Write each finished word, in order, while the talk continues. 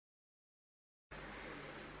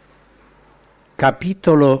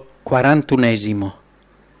Capitolo 41.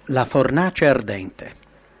 La fornace ardente.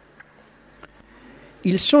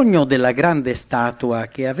 Il sogno della grande statua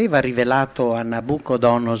che aveva rivelato a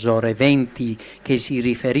Nabucodonosor eventi che si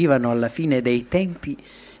riferivano alla fine dei tempi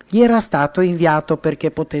gli era stato inviato perché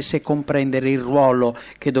potesse comprendere il ruolo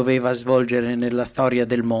che doveva svolgere nella storia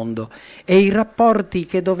del mondo e i rapporti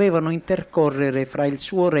che dovevano intercorrere fra il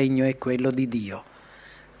suo regno e quello di Dio.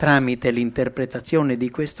 Tramite l'interpretazione di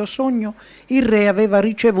questo sogno, il re aveva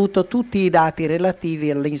ricevuto tutti i dati relativi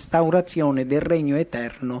all'instaurazione del regno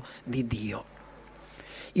eterno di Dio.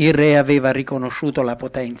 Il re aveva riconosciuto la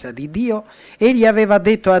potenza di Dio e gli aveva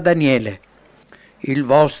detto a Daniele: «Il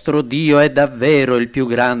vostro Dio è davvero il più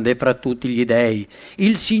grande fra tutti gli dei,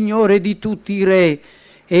 il Signore di tutti i re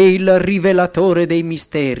e il rivelatore dei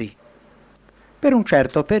misteri». Per un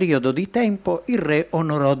certo periodo di tempo il re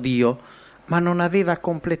onorò Dio, ma non aveva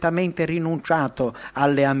completamente rinunciato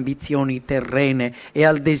alle ambizioni terrene e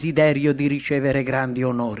al desiderio di ricevere grandi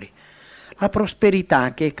onori. La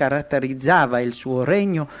prosperità che caratterizzava il suo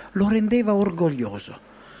regno lo rendeva orgoglioso.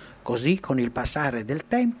 Così, con il passare del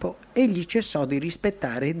tempo, egli cessò di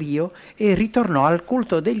rispettare Dio e ritornò al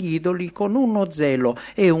culto degli idoli con uno zelo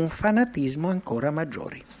e un fanatismo ancora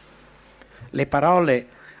maggiori. Le parole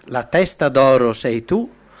 «La testa d'oro sei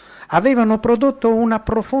tu» avevano prodotto una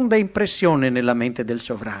profonda impressione nella mente del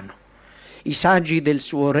sovrano. I saggi del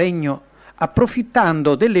suo regno,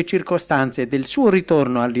 approfittando delle circostanze del suo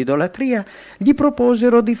ritorno all'idolatria, gli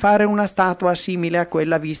proposero di fare una statua simile a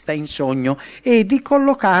quella vista in sogno e di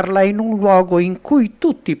collocarla in un luogo in cui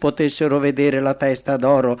tutti potessero vedere la testa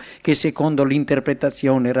d'oro che secondo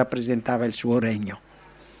l'interpretazione rappresentava il suo regno.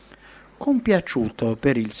 Compiaciuto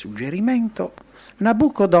per il suggerimento,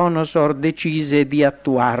 Nabucodonosor decise di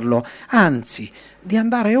attuarlo, anzi di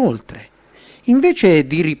andare oltre. Invece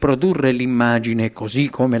di riprodurre l'immagine così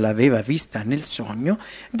come l'aveva vista nel sogno,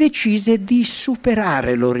 decise di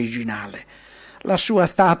superare l'originale. La sua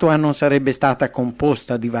statua non sarebbe stata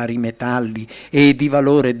composta di vari metalli e di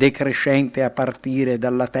valore decrescente a partire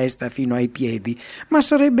dalla testa fino ai piedi, ma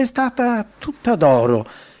sarebbe stata tutta d'oro,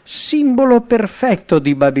 simbolo perfetto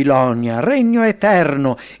di Babilonia, regno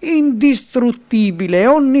eterno, indistruttibile,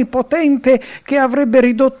 onnipotente, che avrebbe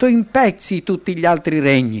ridotto in pezzi tutti gli altri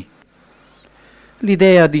regni.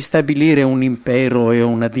 L'idea di stabilire un impero e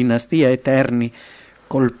una dinastia eterni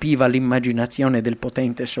colpiva l'immaginazione del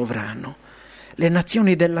potente sovrano. Le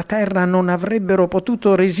nazioni della terra non avrebbero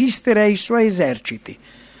potuto resistere ai suoi eserciti.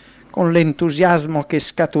 Con l'entusiasmo che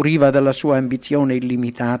scaturiva dalla sua ambizione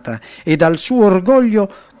illimitata e dal suo orgoglio,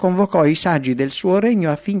 convocò i saggi del suo regno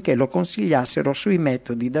affinché lo consigliassero sui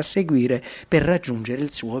metodi da seguire per raggiungere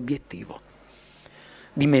il suo obiettivo.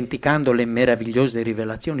 Dimenticando le meravigliose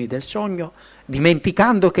rivelazioni del sogno,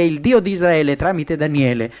 dimenticando che il Dio di Israele tramite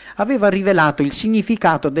Daniele aveva rivelato il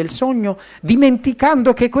significato del sogno,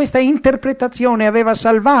 dimenticando che questa interpretazione aveva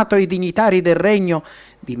salvato i dignitari del regno,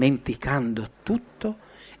 dimenticando tutto,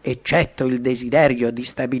 eccetto il desiderio di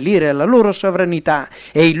stabilire la loro sovranità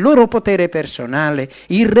e il loro potere personale,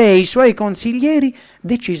 il re e i suoi consiglieri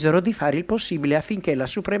decisero di fare il possibile affinché la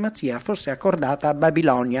supremazia fosse accordata a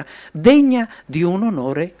Babilonia, degna di un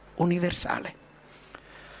onore universale.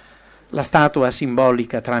 La statua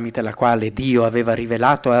simbolica tramite la quale Dio aveva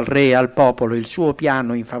rivelato al re e al popolo il suo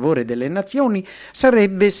piano in favore delle nazioni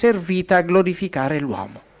sarebbe servita a glorificare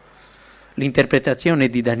l'uomo. L'interpretazione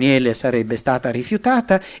di Daniele sarebbe stata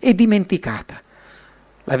rifiutata e dimenticata,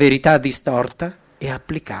 la verità distorta e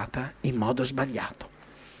applicata in modo sbagliato.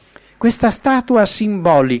 Questa statua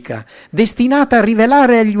simbolica, destinata a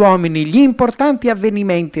rivelare agli uomini gli importanti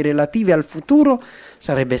avvenimenti relativi al futuro,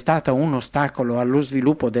 sarebbe stata un ostacolo allo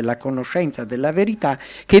sviluppo della conoscenza della verità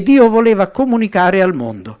che Dio voleva comunicare al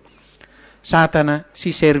mondo. Satana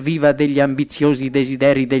si serviva degli ambiziosi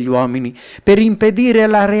desideri degli uomini per impedire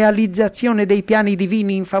la realizzazione dei piani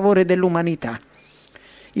divini in favore dell'umanità.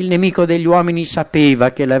 Il nemico degli uomini sapeva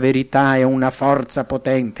che la verità è una forza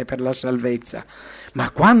potente per la salvezza, ma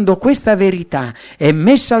quando questa verità è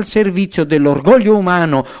messa al servizio dell'orgoglio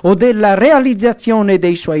umano o della realizzazione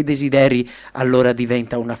dei suoi desideri, allora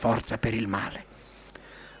diventa una forza per il male.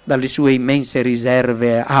 Dalle sue immense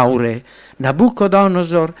riserve auree,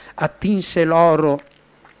 Nabucodonosor attinse l'oro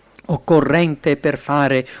occorrente per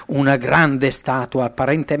fare una grande statua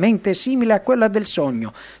apparentemente simile a quella del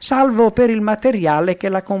sogno, salvo per il materiale che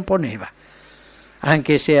la componeva.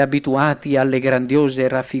 Anche se abituati alle grandiose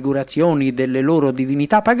raffigurazioni delle loro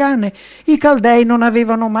divinità pagane, i Caldei non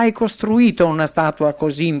avevano mai costruito una statua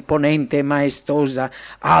così imponente e maestosa,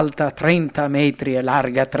 alta 30 metri e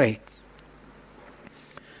larga 3.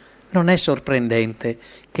 Non è sorprendente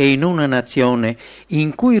che in una nazione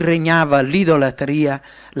in cui regnava l'idolatria,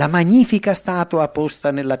 la magnifica statua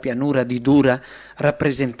posta nella pianura di Dura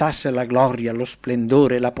rappresentasse la gloria, lo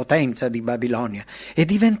splendore, la potenza di Babilonia e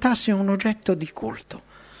diventasse un oggetto di culto.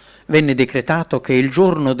 Venne decretato che il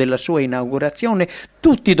giorno della sua inaugurazione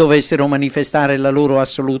tutti dovessero manifestare la loro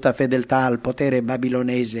assoluta fedeltà al potere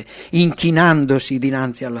babilonese, inchinandosi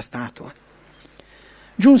dinanzi alla statua.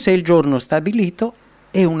 Giunse il giorno stabilito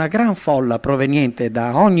e una gran folla proveniente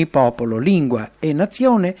da ogni popolo, lingua e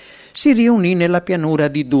nazione si riunì nella pianura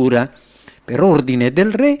di Dura. Per ordine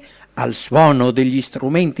del re, al suono degli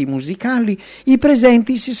strumenti musicali, i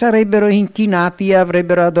presenti si sarebbero inchinati e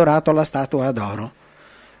avrebbero adorato la statua d'oro.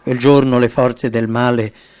 Quel giorno le forze del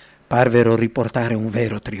male parvero riportare un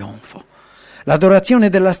vero trionfo. L'adorazione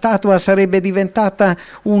della statua sarebbe diventata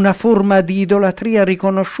una forma di idolatria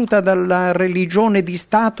riconosciuta dalla religione di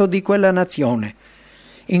Stato di quella nazione.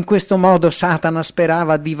 In questo modo Satana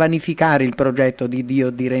sperava di vanificare il progetto di Dio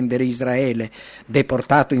di rendere Israele,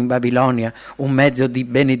 deportato in Babilonia, un mezzo di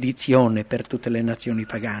benedizione per tutte le nazioni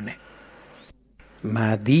pagane.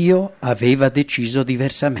 Ma Dio aveva deciso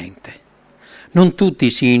diversamente. Non tutti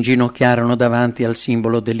si inginocchiarono davanti al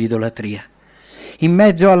simbolo dell'idolatria. In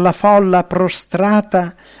mezzo alla folla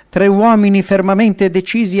prostrata, 3 uomini fermamente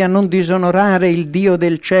decisi a non disonorare il Dio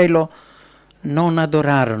del cielo non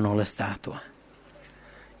adorarono la statua.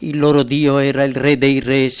 Il loro Dio era il Re dei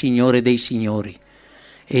Re, Signore dei Signori.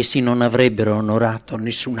 Essi non avrebbero onorato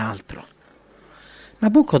nessun altro.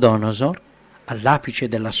 Nabucodonosor, all'apice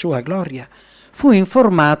della sua gloria, fu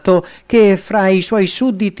informato che fra i suoi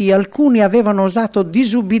sudditi alcuni avevano osato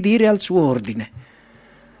disubbidire al suo ordine.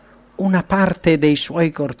 Una parte dei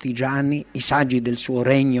suoi cortigiani, i saggi del suo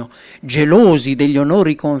regno, gelosi degli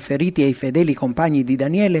onori conferiti ai fedeli compagni di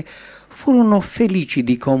Daniele, furono felici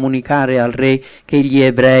di comunicare al re che gli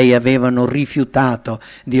ebrei avevano rifiutato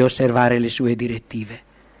di osservare le sue direttive.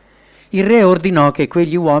 Il re ordinò che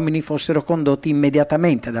quegli uomini fossero condotti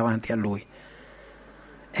immediatamente davanti a lui.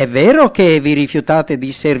 «È vero che vi rifiutate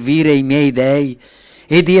di servire i miei dei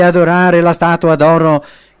e di adorare la statua d'oro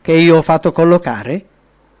che io ho fatto collocare?»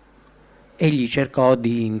 Egli cercò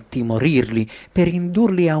di intimorirli per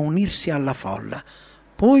indurli a unirsi alla folla.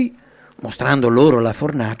 Poi, mostrando loro la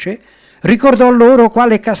fornace, ricordò loro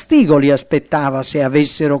quale castigo li aspettava se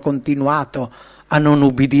avessero continuato a non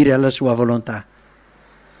ubbidire alla sua volontà.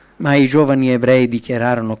 Ma i giovani ebrei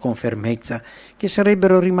dichiararono con fermezza che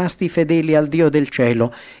sarebbero rimasti fedeli al Dio del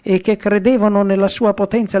cielo e che credevano nella sua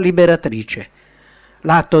potenza liberatrice.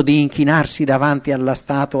 L'atto di inchinarsi davanti alla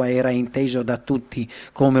statua era inteso da tutti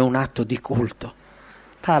come un atto di culto.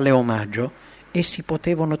 Tale omaggio essi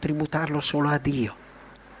potevano tributarlo solo a Dio.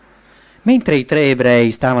 Mentre i 3 ebrei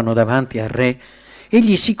stavano davanti al re,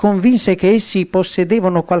 egli si convinse che essi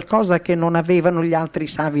possedevano qualcosa che non avevano gli altri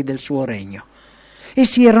savi del suo regno.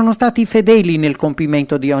 Essi erano stati fedeli nel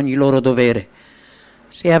compimento di ogni loro dovere.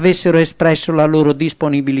 Se avessero espresso la loro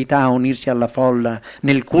disponibilità a unirsi alla folla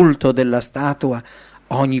nel culto della statua,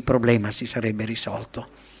 ogni problema si sarebbe risolto.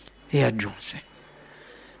 E aggiunse: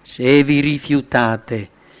 «Se vi rifiutate,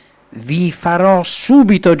 vi farò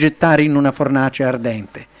subito gettare in una fornace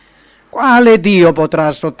ardente. Quale Dio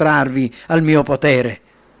potrà sottrarvi al mio potere?»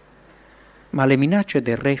 Ma le minacce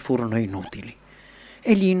del re furono inutili.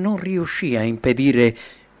 Egli non riuscì a impedire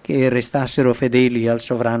che restassero fedeli al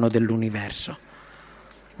sovrano dell'universo.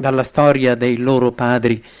 Dalla storia dei loro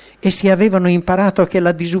padri essi avevano imparato che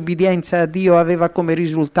la disubbidienza a Dio aveva come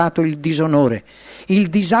risultato il disonore, il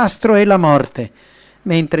disastro e la morte,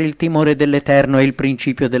 mentre il timore dell'Eterno è il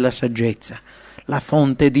principio della saggezza, la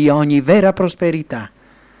fonte di ogni vera prosperità.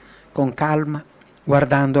 Con calma,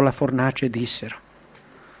 guardando la fornace, dissero: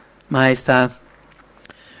 «Maestà,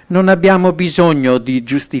 non abbiamo bisogno di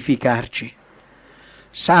giustificarci.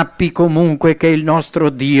 Sappi comunque che il nostro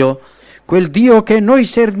Dio, quel Dio che noi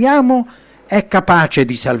serviamo, è capace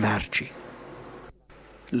di salvarci».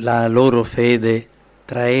 La loro fede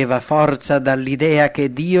traeva forza dall'idea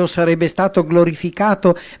che Dio sarebbe stato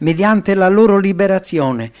glorificato mediante la loro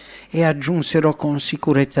liberazione e aggiunsero con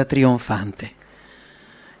sicurezza trionfante: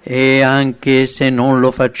 «E anche se non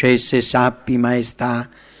lo facesse, sappi, Maestà,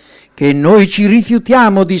 che noi ci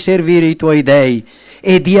rifiutiamo di servire i tuoi dei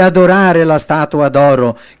e di adorare la statua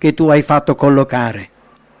d'oro che tu hai fatto collocare».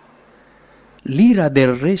 L'ira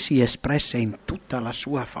del re si espresse in tutta la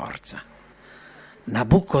sua forza.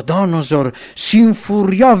 Nabucodonosor si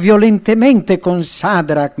infuriò violentemente con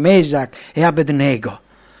Sadrach, Mesach e Abednego,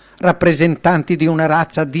 rappresentanti di una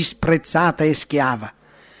razza disprezzata e schiava.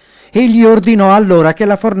 Egli ordinò allora che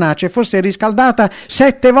la fornace fosse riscaldata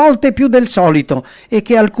 7 volte più del solito e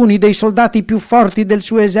che alcuni dei soldati più forti del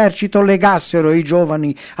suo esercito legassero i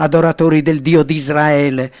giovani adoratori del Dio di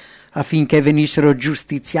Israele affinché venissero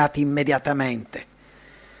giustiziati immediatamente.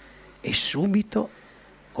 E subito,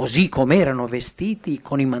 così come erano vestiti,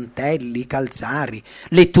 con i mantelli, i calzari,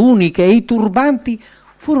 le tuniche e i turbanti,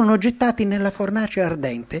 furono gettati nella fornace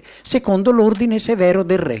ardente secondo l'ordine severo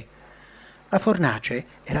del re. La fornace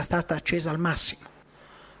era stata accesa al massimo.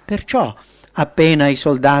 Perciò, appena i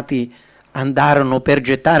soldati andarono per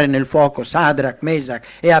gettare nel fuoco Sadrach, Mesach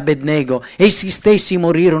e Abednego, essi stessi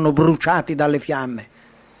morirono bruciati dalle fiamme.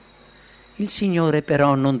 Il Signore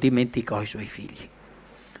però non dimenticò i suoi figli.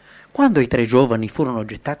 Quando i 3 giovani furono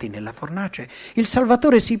gettati nella fornace, il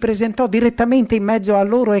Salvatore si presentò direttamente in mezzo a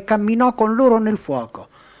loro e camminò con loro nel fuoco.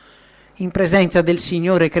 In presenza del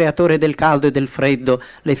Signore creatore del caldo e del freddo,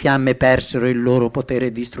 le fiamme persero il loro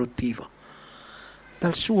potere distruttivo.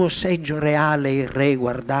 Dal suo seggio reale il re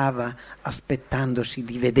guardava, aspettandosi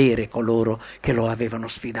di vedere coloro che lo avevano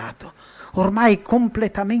sfidato, ormai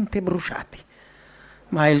completamente bruciati.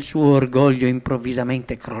 Ma il suo orgoglio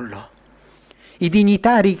improvvisamente crollò. I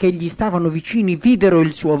dignitari che gli stavano vicini videro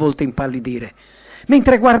il suo volto impallidire.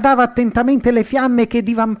 Mentre guardava attentamente le fiamme che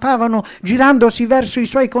divampavano, girandosi verso i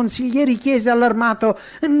suoi consiglieri, chiese allarmato: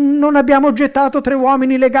 «Non abbiamo gettato 3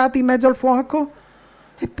 uomini legati in mezzo al fuoco?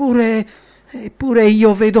 Eppure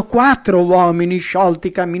io vedo 4 uomini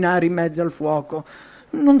sciolti camminare in mezzo al fuoco.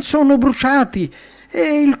 Non sono bruciati,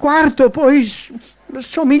 e il quarto poi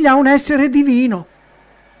somiglia a un essere divino».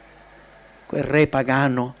 Quel re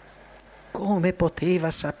pagano come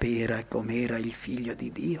poteva sapere com'era il figlio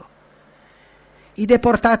di Dio? I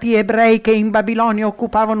deportati ebrei che in Babilonia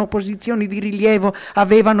occupavano posizioni di rilievo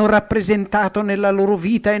avevano rappresentato nella loro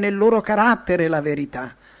vita e nel loro carattere la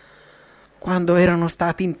verità. Quando erano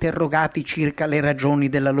stati interrogati circa le ragioni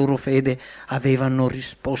della loro fede, avevano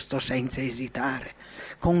risposto senza esitare.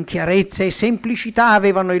 Con chiarezza e semplicità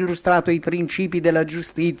avevano illustrato i principi della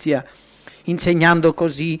giustizia, insegnando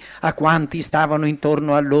così a quanti stavano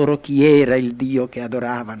intorno a loro chi era il Dio che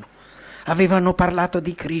adoravano. Avevano parlato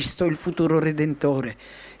di Cristo, il futuro Redentore,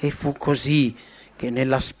 e fu così che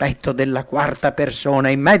nell'aspetto della quarta persona,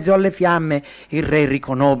 in mezzo alle fiamme, il re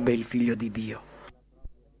riconobbe il Figlio di Dio.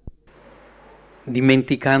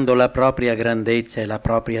 Dimenticando la propria grandezza e la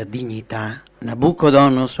propria dignità,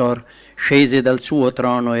 Nabucodonosor scese dal suo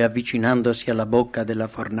trono e, avvicinandosi alla bocca della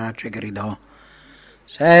fornace, gridò: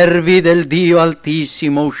 «Servi del Dio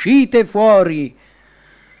Altissimo, uscite fuori!»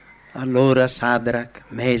 Allora Sadrach,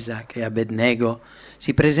 Mesach e Abednego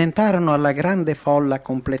si presentarono alla grande folla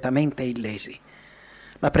completamente illesi.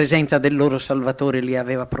 La presenza del loro Salvatore li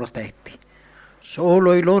aveva protetti.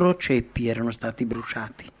 Solo i loro ceppi erano stati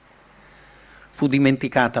bruciati. Fu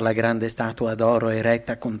dimenticata la grande statua d'oro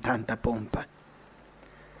eretta con tanta pompa.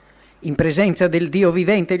 In presenza del Dio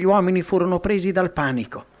vivente gli uomini furono presi dal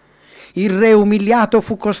panico. Il re umiliato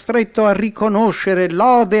fu costretto a riconoscere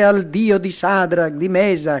lode al Dio di Sadrach, di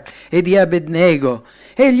Mesach e di Abednego.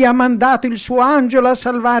 Egli ha mandato il suo angelo a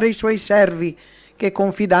salvare i suoi servi, che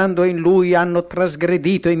confidando in lui hanno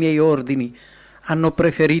trasgredito i miei ordini. Hanno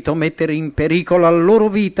preferito mettere in pericolo la loro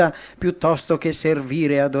vita piuttosto che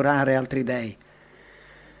servire e adorare altri dei.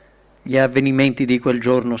 Gli avvenimenti di quel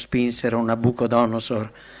giorno spinsero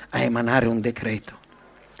Nabucodonosor a emanare un decreto.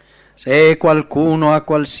 Se qualcuno a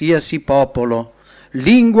qualsiasi popolo,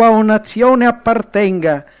 lingua o nazione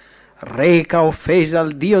appartenga, reca offesa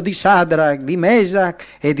al Dio di Sadrach, di Mesach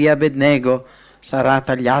e di Abednego, sarà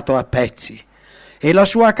tagliato a pezzi e la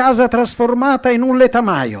sua casa trasformata in un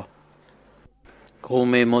letamaio.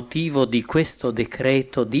 Come motivo di questo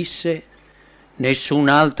decreto disse: nessun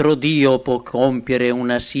altro Dio può compiere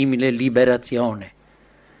una simile liberazione.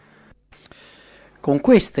 Con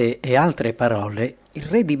queste e altre parole il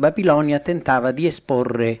re di Babilonia tentava di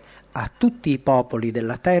esporre a tutti i popoli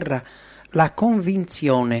della terra la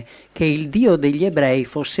convinzione che il Dio degli ebrei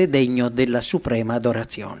fosse degno della suprema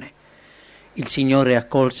adorazione. Il Signore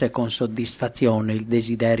accolse con soddisfazione il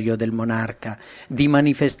desiderio del monarca di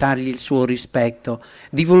manifestargli il suo rispetto,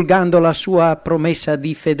 divulgando la sua promessa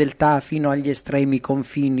di fedeltà fino agli estremi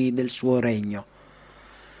confini del suo regno.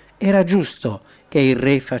 Era giusto che il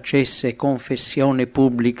re facesse confessione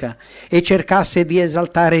pubblica e cercasse di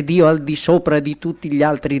esaltare Dio al di sopra di tutti gli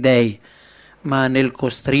altri dei, ma nel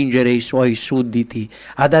costringere i suoi sudditi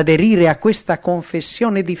ad aderire a questa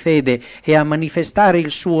confessione di fede e a manifestare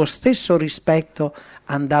il suo stesso rispetto,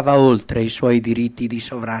 andava oltre i suoi diritti di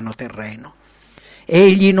sovrano terreno.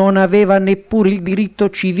 Egli non aveva neppure il diritto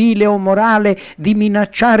civile o morale di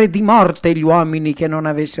minacciare di morte gli uomini che non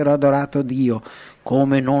avessero adorato Dio,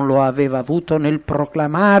 come non lo aveva avuto nel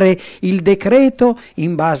proclamare il decreto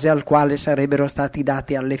in base al quale sarebbero stati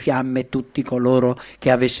dati alle fiamme tutti coloro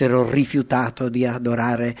che avessero rifiutato di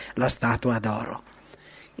adorare la statua d'oro.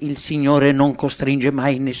 Il Signore non costringe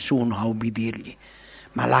mai nessuno a ubbidirgli,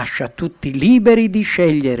 ma lascia tutti liberi di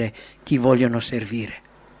scegliere chi vogliono servire.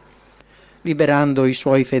 Liberando i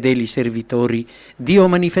suoi fedeli servitori, Dio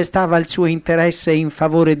manifestava il suo interesse in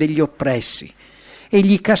favore degli oppressi.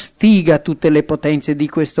 Egli castiga tutte le potenze di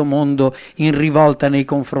questo mondo in rivolta nei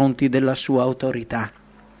confronti della sua autorità.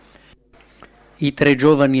 I 3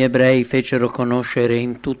 giovani ebrei fecero conoscere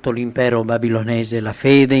in tutto l'impero babilonese la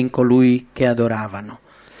fede in colui che adoravano.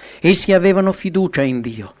 Essi avevano fiducia in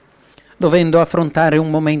Dio. Dovendo affrontare un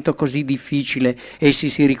momento così difficile, essi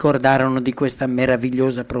si ricordarono di questa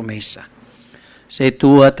meravigliosa promessa. Se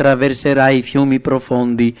tu attraverserai i fiumi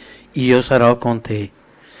profondi, io sarò con te.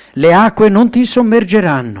 Le acque non ti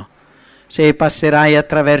sommergeranno. Se passerai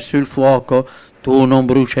attraverso il fuoco, tu non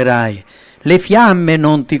brucerai. Le fiamme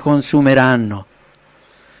non ti consumeranno.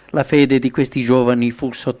 La fede di questi giovani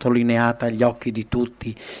fu sottolineata agli occhi di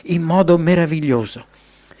tutti in modo meraviglioso.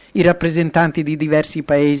 I rappresentanti di diversi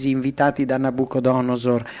paesi invitati da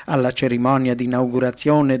Nabucodonosor alla cerimonia di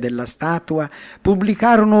inaugurazione della statua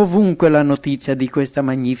pubblicarono ovunque la notizia di questa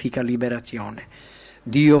magnifica liberazione.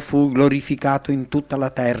 Dio fu glorificato in tutta la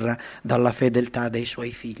terra dalla fedeltà dei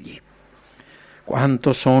suoi figli.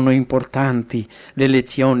 Quanto sono importanti le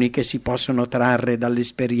lezioni che si possono trarre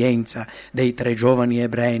dall'esperienza dei 3 giovani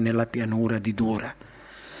ebrei nella pianura di Dura.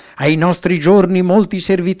 Ai nostri giorni molti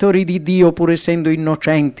servitori di Dio, pur essendo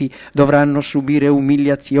innocenti, dovranno subire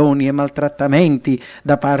umiliazioni e maltrattamenti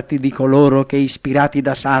da parte di coloro che, ispirati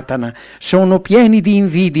da Satana, sono pieni di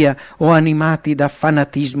invidia o animati da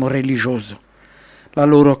fanatismo religioso. La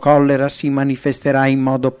loro collera si manifesterà in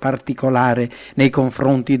modo particolare nei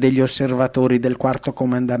confronti degli osservatori del 4°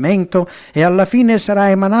 comandamento e alla fine sarà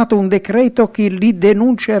emanato un decreto che li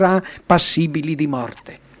denuncerà passibili di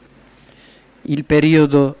morte. Il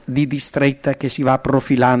periodo di distretta che si va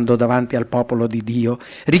profilando davanti al popolo di Dio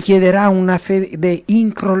richiederà una fede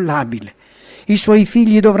incrollabile. I suoi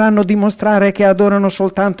figli dovranno dimostrare che adorano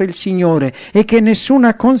soltanto il Signore e che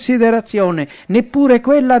nessuna considerazione, neppure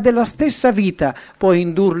quella della stessa vita, può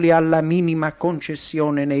indurli alla minima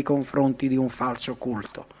concessione nei confronti di un falso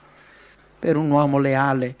culto. Per un uomo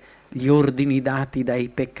leale, gli ordini dati dai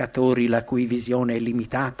peccatori, la cui visione è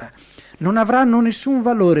limitata, non avranno nessun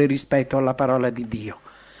valore rispetto alla parola di Dio.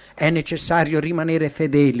 È necessario rimanere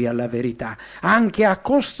fedeli alla verità, anche a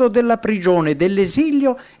costo della prigione,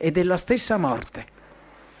 dell'esilio e della stessa morte.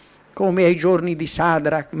 Come ai giorni di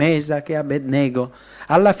Sadrach, Mesach e Abednego,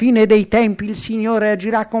 alla fine dei tempi il Signore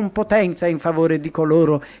agirà con potenza in favore di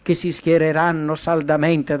coloro che si schiereranno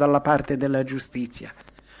saldamente dalla parte della giustizia.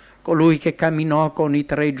 Colui che camminò con i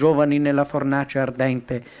 3 giovani nella fornace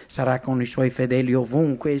ardente sarà con i suoi fedeli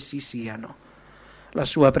ovunque essi siano. La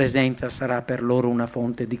sua presenza sarà per loro una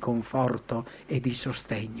fonte di conforto e di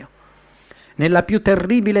sostegno. Nella più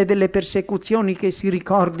terribile delle persecuzioni che si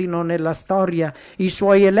ricordino nella storia, i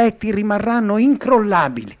suoi eletti rimarranno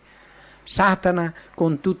incrollabili. Satana,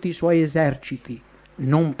 con tutti i suoi eserciti,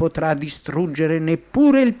 non potrà distruggere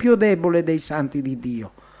neppure il più debole dei santi di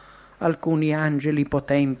Dio. Alcuni angeli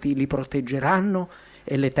potenti li proteggeranno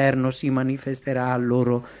e l'Eterno si manifesterà a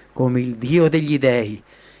loro come il Dio degli dei,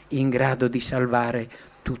 in grado di salvare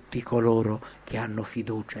tutti coloro che hanno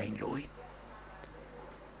fiducia in Lui.